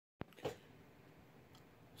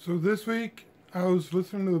So this week I was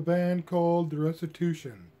listening to a band called The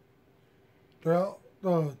Restitution. The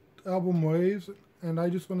album Waves, and I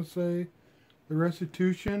just want to say The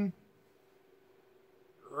Restitution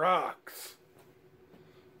rocks.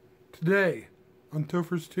 Today on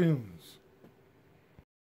Tofer's Tunes.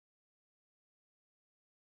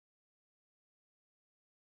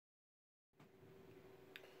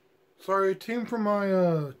 Sorry, a team from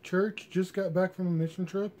my church just got back from a mission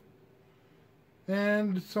trip,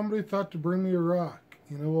 and somebody thought to bring me a rock.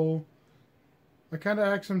 Well, I kind of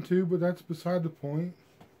asked them to, but that's beside the point.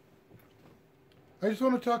 I just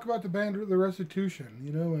want to talk about the band The Restitution,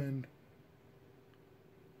 and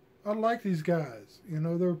I like these guys.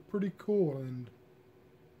 They're pretty cool, and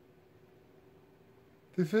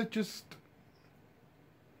they fit just...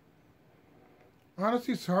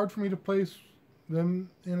 Honestly, it's hard for me to place them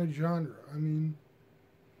in a genre.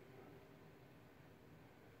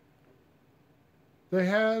 They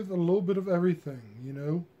have a little bit of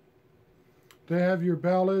everything, They have your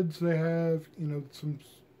ballads, they have, some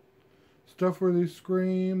stuff where they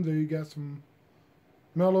scream, they got some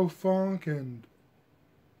mellow funk, and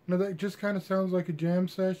that just kind of sounds like a jam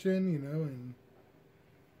session, and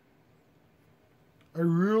I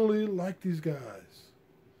really like these guys,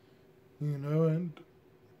 and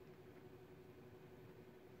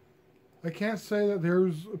I can't say that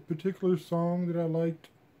there's a particular song that I liked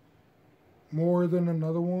more than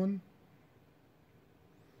another one.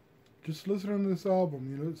 Just listening to this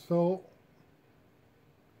album, it felt...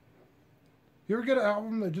 You ever get an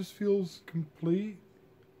album that just feels complete?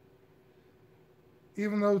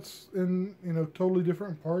 Even though it's in, totally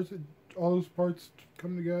different parts, all those parts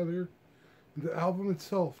come together. The album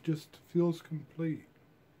itself just feels complete.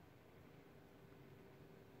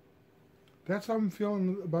 That's how I'm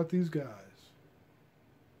feeling about these guys.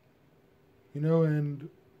 And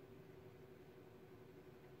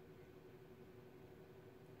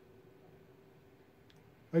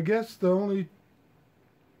I guess the only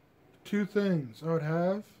two things I would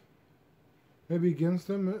have maybe against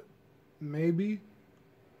them, maybe,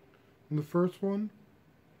 in the first one,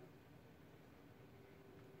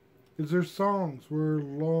 is their songs were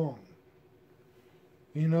long.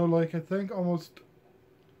 Like I think almost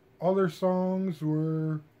all their songs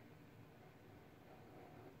were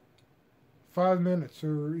 5 minutes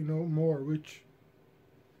or, more, which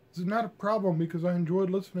is not a problem because I enjoyed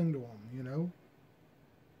listening to them,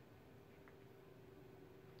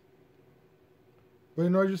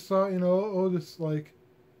 But, I just thought, oh, this, like,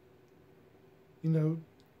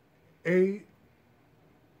 8,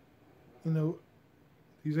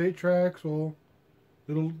 these 8 tracks, well,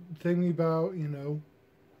 it'll take me about,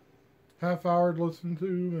 half hour to listen to,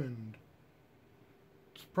 and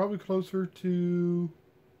it's probably closer to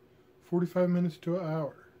 45 minutes to an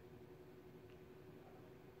hour.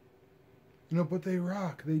 But they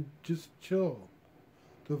rock. They just chill.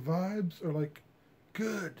 The vibes are like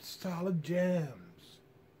good, solid jams.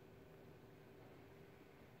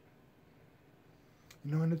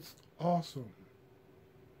 And it's awesome.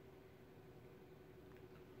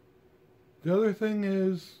 The other thing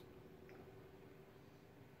is,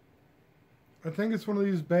 I think it's one of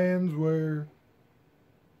these bands where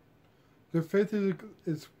their faith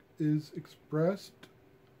is expressed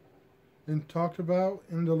and talked about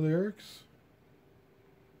in the lyrics,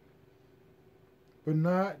 but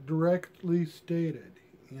not directly stated,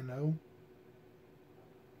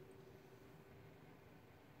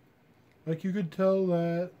 Like, you could tell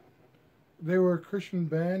that they were a Christian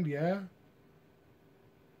band, yeah,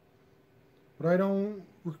 but I don't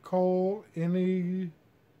recall any,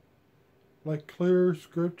 like, clear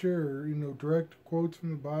scripture or, direct quotes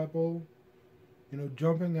from the Bible,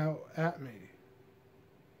 jumping out at me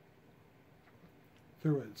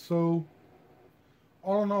through it. So,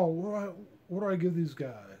 all in all, what do I give these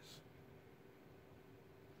guys?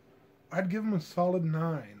 I'd give them a solid 9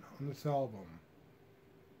 on this album.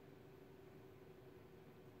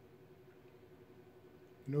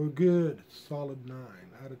 A good solid 9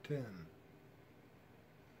 out of 10.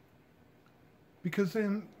 Because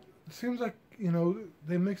then it seems like,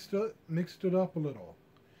 they mixed it up a little.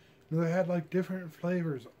 They had like different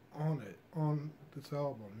flavors on this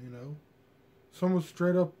album, Some was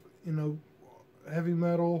straight up, heavy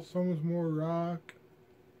metal, some was more rock.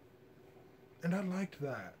 And I liked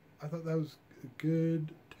that. I thought that was a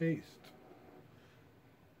good taste.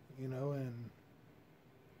 And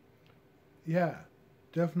yeah,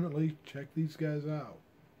 definitely check these guys out.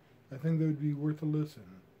 I think they would be worth a listen.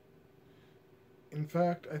 In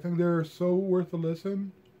fact, I think they're so worth a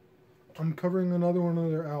listen, I'm covering another one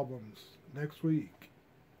of their albums next week.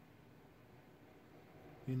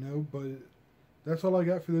 But that's all I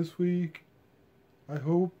got for this week. I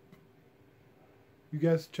hope you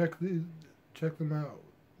guys check them out.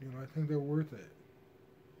 You know, I think they're worth it.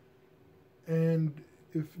 And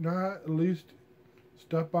if not, at least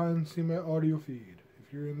stop by and see my audio feed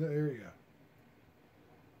if you're in the area.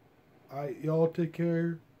 Y'all take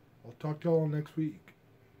care. I'll talk to y'all next week.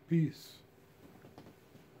 Peace.